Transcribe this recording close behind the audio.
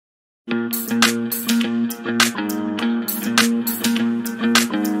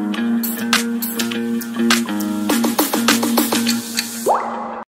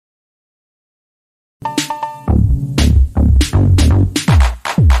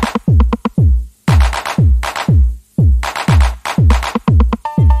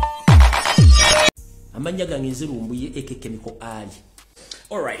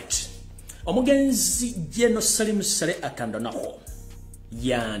Alright. Omugenzi Gen Salim Saleh atandanaho.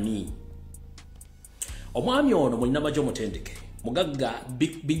 Yani. Omwami ono mulina majo mutendeke. Mugagga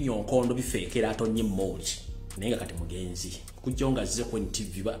binyo nkondo bifeekera atonye mmoji. Naye kati mugenzi. Kujonga zze ku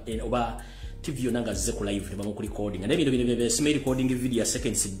TV oba TV yonanga zze ku live ne mu recording. Ne bino sime recording video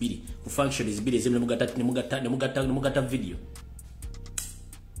seconds 2 ku functions 2 ezimwe mugata video.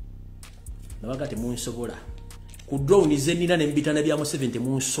 Nabagate munsobola. Ku drone zenina ne mbitana bya mu 70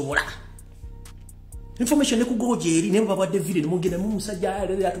 munsobola. Information ne kugoje eri ne baba David ne mugenda mu musajja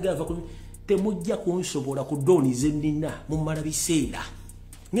ali atugava ku temujja kunsobola ku drone zenina mu mala biseera.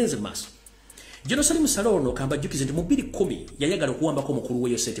 Ngenze maso. Gen Salim Saleh ono kamba jukize nti mu 2010 yayagala okuwamba ko mukuru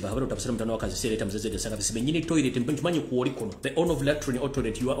weyo sete bahabalo tabasira mtano wakazi sere tamzeze sanga bisibe nyini toilet mpanyi kuoli kono. The owner of electronic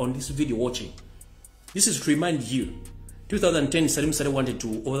authority you are on this video watching. This is to remind you 2010, Salim Saleh wanted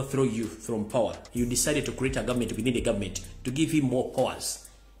to overthrow you from power. You decided to create a government within the government to give him more powers.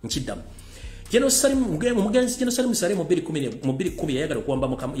 Nchidam. Gen Salim Saleh mu 2010 yayagala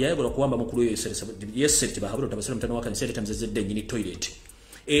kuwamba mukuru yesete bahabalo tabasira mtano wakazi sere tamzeze nyini toilet.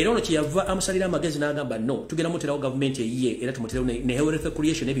 Era ono kiyava amusalira amagezi n'agamba no tugenda muterawo government eyiye era tumuterawo ne health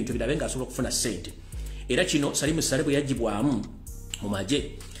creation ebintu birabenga asobola kufuna sente. Era kino Salim Saleh bwe yagibwamu mu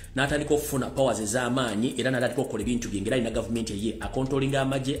maje n'atandika okufuna powers ez'amaanyi era n'atandika okukola ebintu byengera ina government eyiye akontrolinga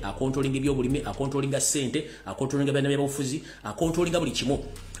amaje akontrolinga ebyobulimi akontrolinga sente akontrolinga byanabyabufuzi akontrolinga buli kimu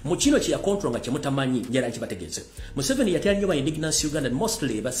mu kino kye yakontrolinga kye mutamanyi njala nkibategeze. Museveni yatera nnyo ba indigenous Uganda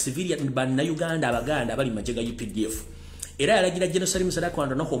mostly ba civilian banna Uganda abaganda abali maje ga UPDF. Era yalagira Gen Salim Saleh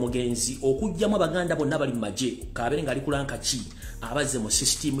kwandanaho omugenzi okujjamu abaganda bonna bali maje kabere nga ali kulanka ki abaze mu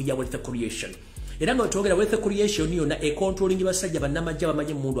system ya wealth creation. Era nga twogera wealth creation niyo na controlling basajja bannamajja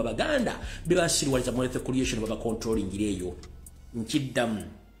bamaje mundu abaganda bebasiriwaliza wealth creation baba controlling ireyo nkiddamu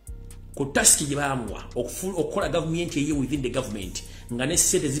ku task gibamwa okukola government eyo within the government nga ne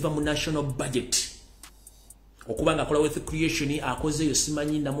sente ziva mu national budget okubanga akola wealth creation akoze yo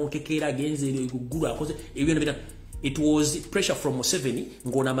simanyi namunkekera agenze iguguru akoze ebyo bina. It was pressure from Museveni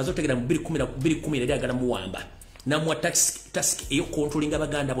ngona amazotegera mu 2010 yali agala muwamba namwa task eyo controlling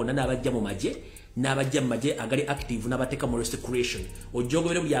abaganda bonna n'abajja mu maje n'abajja mu maje agali active n'abateka mu creation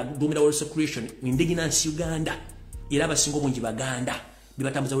ojogere bya dumira creation indigenous Uganda era abasingo bungi baganda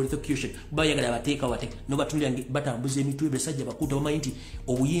bibatambuza creation bayagala abateka wate no batulira batambuza emitwe besajja bakuta bamayinti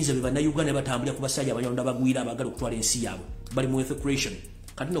obuyinza bibana Uganda batambulira ku basajja abanyonda bagwira abagala okutwala ensi yabo bali mu creation.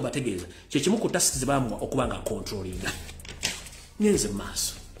 Kati no bategeeza kyekimu ku tasks zibamwa okubanga controllinga nyenze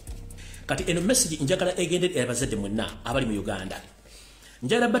maso. Kati eno message njagala egende abazadde mwenna abali mu Uganda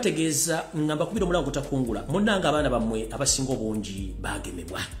njagala bategeeza ngamba kubira mulango kutakungula munnanga abaana bammwe abasinga obungi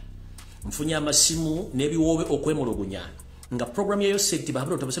bagemebwa mfunya amasimu n'ebiwoobe okwemulugunya nga program yayo safety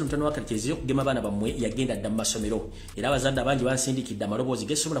bahabalo tabasira mtano wakati kyeziyo kugema abaana bammwe yagenda dda mu masomero era abazadde abangi bansindikidde amaloboozi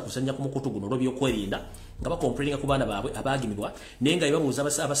gesobola kusanya ku mukutu guno olw'ebyokwerinda nga bakomplaininga ku baana baabwe abagemebwa naye nga babuuza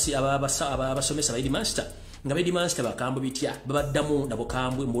abasomesa ba master nga ba master bakambwe bitya babaddamu nabo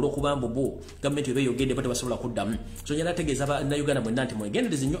kambwe mu olw'okubamba bo gavumenti beyogedde bate basobola kuddamu so nyala ategeeza Uganda mwenna nti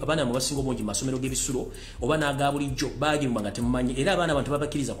mwegendereze nnyo abaana mu basinga obungi mu masomero g'ebisulo oba n'aga bulijjo bagemebwa nga temumanyi era abaana abantu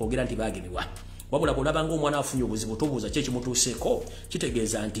babakkiriza kwogera nti bagemebwa. Wabula kulabanga omwana afunye obuzibu tobuuza kye kimutuuseeko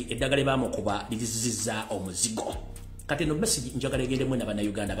kitegeeza nti eddagala bamukuba lirizizza omuzigo. Kati eno message njagala egende mwena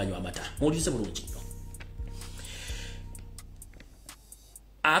bannayuganda banywa amata muwulirize bulungi nnyo.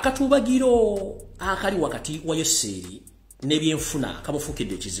 Akatubagiro akali wakati wa Yoseri n'ebyenfuna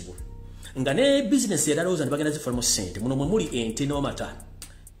kamufuukidde ekizibu nga ne bizinesi eralowooza nti bagenda zifunamu ssente muno mwe muli ente n'amata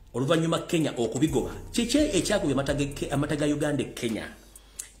oluvannyuma Kenya okubigoba kiki ekyakubye amata ga Uganda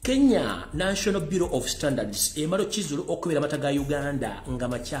Kenya National Bureau of Standards emalo kizulu okubera amata ga Uganda nga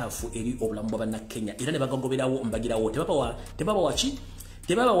makyafu eri obulamu bwa Kenya era ne bagagoberawo mbagirawo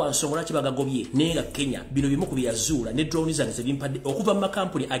tebaba wansongola kibagagobye nenga Kenya bino bimu kubyazuula ne drones zange bimpadde okuva mu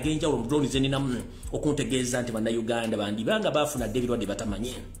makampuni agenjawulo mu drones zeninamu okuntegeeza nti bannayuganda bandi banga bafuna David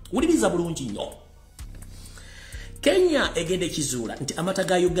batamanye wuliriza bulungi nnyo. Kenya egende kizuula nti amata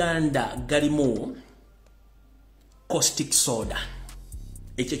ga Uganda galimu caustic soda.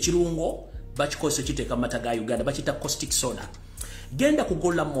 Ekyo kirungo bakikozesa kiteeka amata ga Uganda bakita caustic soda. Genda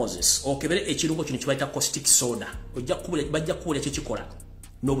kugola Moses okebere ekirungo kino kibayita caustic soda bajja kubulya kye kikola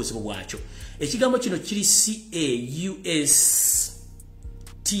n'obuzibu bwakyo. Ekigambo kino kiri CAUST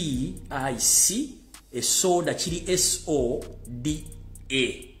soda kiri SODA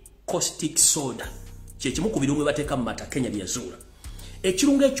caustic soda kyekimu ku birungo bateeka mu mata Kenya byazuula.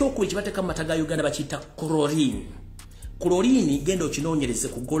 Ekirungo ekyokubiri kye bateeka mu mata ga Uganda bakiyita chlorine. Chlorine genda okinoonyereze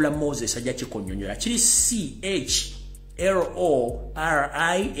ku Gola Moses ajja kikonnyonnyola kiri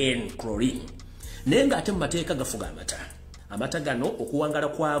CHLORIN chlorine. Naye ng'ate mu mateeka gafuga amata. Amata gano okuwangala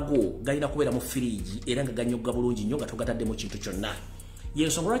kwago galina kubeera mu firiji era nga ganyogga bulungi nnyo nga togataddemu kintu kyonna.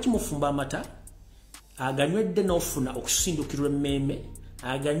 Y'ensonga lwaki mufumba amata aganywedde n'ofuna okusindukirwa emmeeme,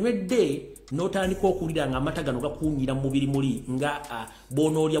 aganywedde n'otandika okuwulira ng'amata gano gakuunyira mu mubiri muli nga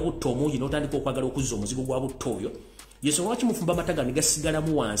boonoolya butta omungi n'otandika okwagala okuzza omuzigo gwa butta oyo. Y'ensonga lwaki mufumba amata gano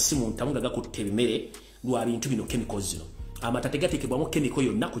gasigalamu wansi mu ntamu nga gakutte ebimere lwa bintu bino chemicals zino. Amata tegateekebwamu chemical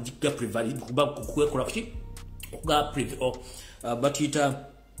yonna kugiga prevalent kuba kukola kuki bakiyita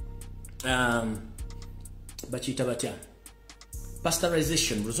batya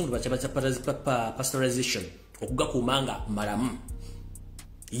pasteurization bulungi bakyabaza pasteurization okugakuuma nga malamu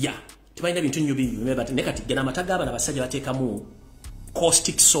ya tebalina bintu nnyo bingi ne kati gana amata g'abaana basajja bateekamu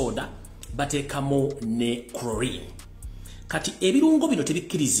caustic soda bateekamu ne chlorine. Kati ebirungo bino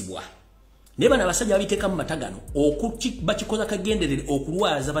tebikkirizibwa naye bano abasajja babiteeka mu mata gano bakikoza kagenderere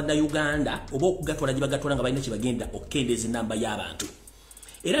okulwaza bannayuganda oba okugatwala gye bagatwala nga balina kye bagenda okukendeeza ennamba y'abantu.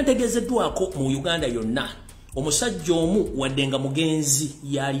 Era ntegeezeddwako mu Uganda yonna omusajja omu wadde nga mugenzi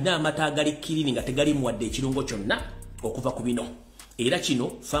yalina amata agali kirini nga tegalimu wadde ekirungo kyonna okuva ku bino. Era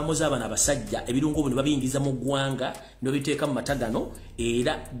kino faamu z'abaana abasajja ebirungo bino babiyingiza mu ggwanga ne babiteeka mu mata gano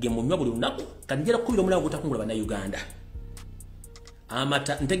era ge munywa buli lunaku. Kati njala kukubira omulabo gutakungula bannayuganda.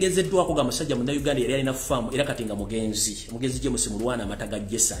 Amata ntegezeddwako ga musajja mu Uganda yali alina faamu era kati nga mugenzi gye musimulwana amata ga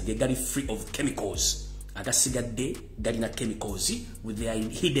Jessa ge gali free of chemicals agasigadde galina chemicals with their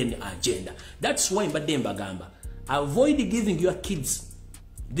hidden agenda. That's why mbadde mbagamba avoid giving your kids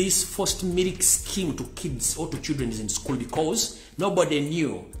this forced milk scheme to kids or to children in school because nobody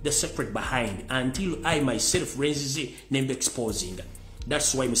knew the secret behind until I myself raised it and exposing.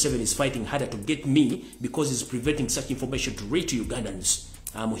 That's why Museveni is fighting harder to get me because he's preventing such information to reach Ugandans.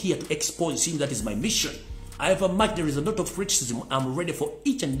 I'm here to expose him. That is my mission. However much there is a lot of criticism, I'm ready for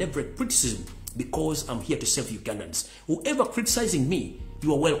each and every criticism because I'm here to save Ugandans. Whoever criticizing me,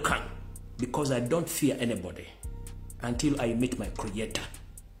 you are welcome because I don't fear anybody until I meet my creator.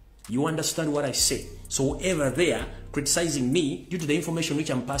 You understand what I say? So whoever there criticizing me due to the information which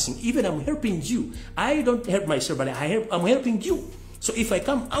I'm passing, even I'm helping you. I don't help myself, but I'm helping you. So if I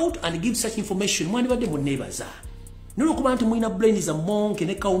come out and give such information, mwandibadde mu neighbors nolo kuba nti mwina brains za monke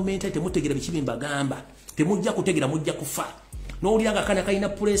ne kaumenta temutegera bikibimba gamba temujja kutegera mujja kufa n'olyanga kana kalina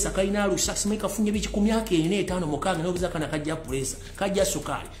pressure kalina alusa simeka funye biki ku myaka 4 mukanga n'obuza kana kajja pressure kajja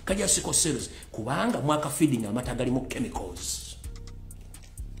sukali kajja sickle cells kubanga mwaka feeding amata gali mu chemicals.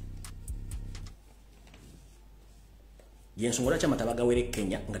 Yensonga lwaki amata bagawere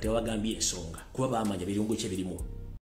Kenya nga tebagambye ensonga kuba baamanya birungo kye birimu.